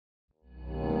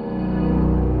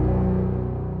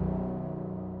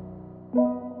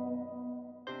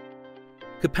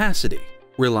Capacity,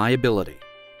 reliability.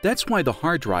 That's why the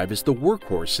hard drive is the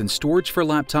workhorse in storage for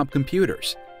laptop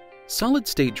computers.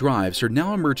 Solid-state drives are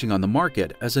now emerging on the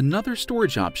market as another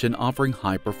storage option offering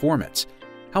high performance.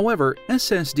 However,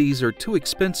 SSDs are too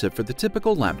expensive for the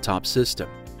typical laptop system.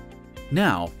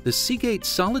 Now, the Seagate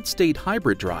Solid-State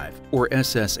Hybrid Drive, or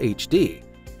SSHD,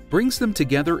 brings them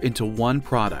together into one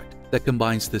product that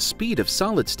combines the speed of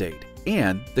solid-state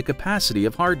and the capacity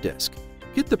of hard disk.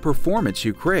 Get the performance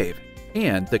you crave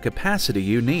and the capacity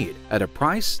you need at a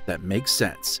price that makes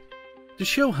sense. To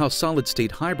show how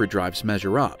solid-state hybrid drives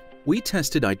measure up, we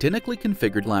tested identically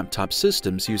configured laptop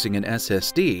systems using an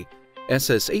SSD,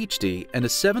 SSHD, and a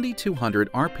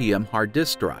 7200 RPM hard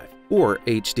disk drive, or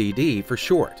HDD for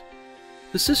short.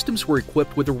 The systems were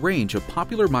equipped with a range of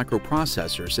popular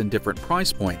microprocessors in different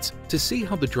price points to see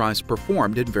how the drives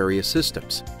performed in various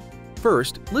systems.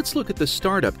 First, let's look at the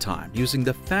startup time using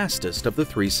the fastest of the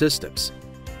three systems.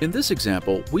 In this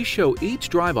example, we show each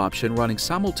drive option running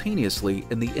simultaneously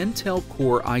in the Intel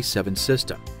Core i7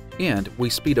 system, and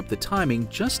we speed up the timing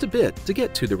just a bit to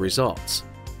get to the results.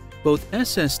 Both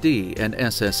SSD and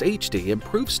SSHD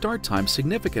improve start time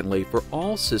significantly for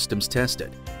all systems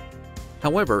tested.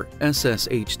 However,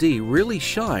 SSHD really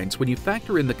shines when you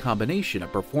factor in the combination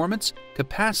of performance,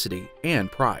 capacity,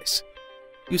 and price.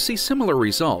 You see similar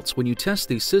results when you test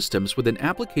these systems with an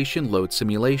application load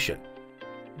simulation.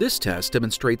 This test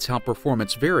demonstrates how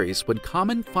performance varies when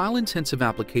common file-intensive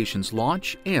applications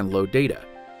launch and load data.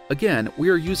 Again, we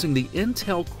are using the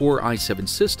Intel Core i7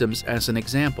 systems as an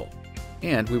example,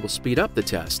 and we will speed up the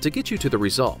test to get you to the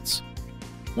results.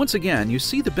 Once again, you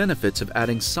see the benefits of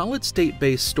adding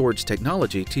solid-state-based storage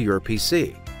technology to your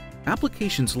PC.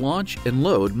 Applications launch and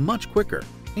load much quicker,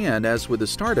 and as with the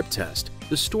startup test,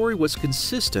 the story was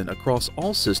consistent across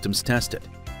all systems tested.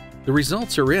 The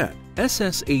results are in.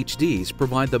 SSHDs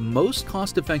provide the most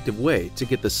cost-effective way to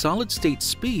get the solid-state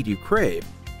speed you crave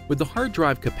with the hard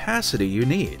drive capacity you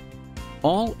need,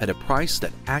 all at a price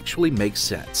that actually makes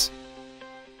sense.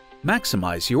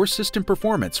 Maximize your system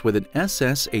performance with an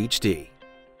SSHD.